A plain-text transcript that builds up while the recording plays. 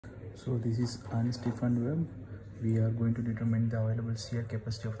So this is unstiffened web. We are going to determine the available shear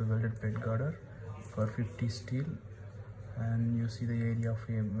capacity of the welded plate girder for 50 steel, and you see the area of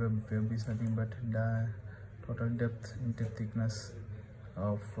a web is nothing but the total depth into thickness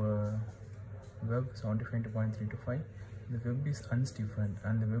of web 75.325. The web is unstiffened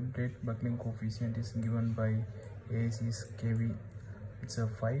and the web plate buckling coefficient is given by AS's KV. It's a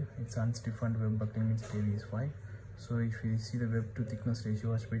 5. It's unstiffened web buckling means KV is 5. So if you see the web to thickness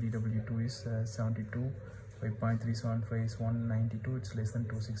ratio, HPDW2 is 72 by 0.375 is 192. It's less than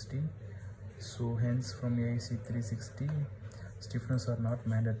 260. So hence from AIC 360, stiffness are not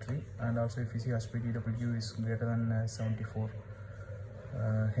mandatory, and also if you see HPDW is greater than 74.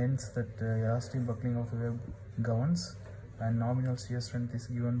 Hence that elastic buckling of the web governs, and nominal shear strength is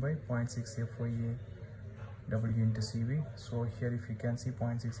given by 0.6 FYAW into CV. So here if you can see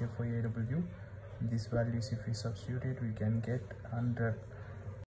 0.6 FYAW, these values if we substitute it, we can get 100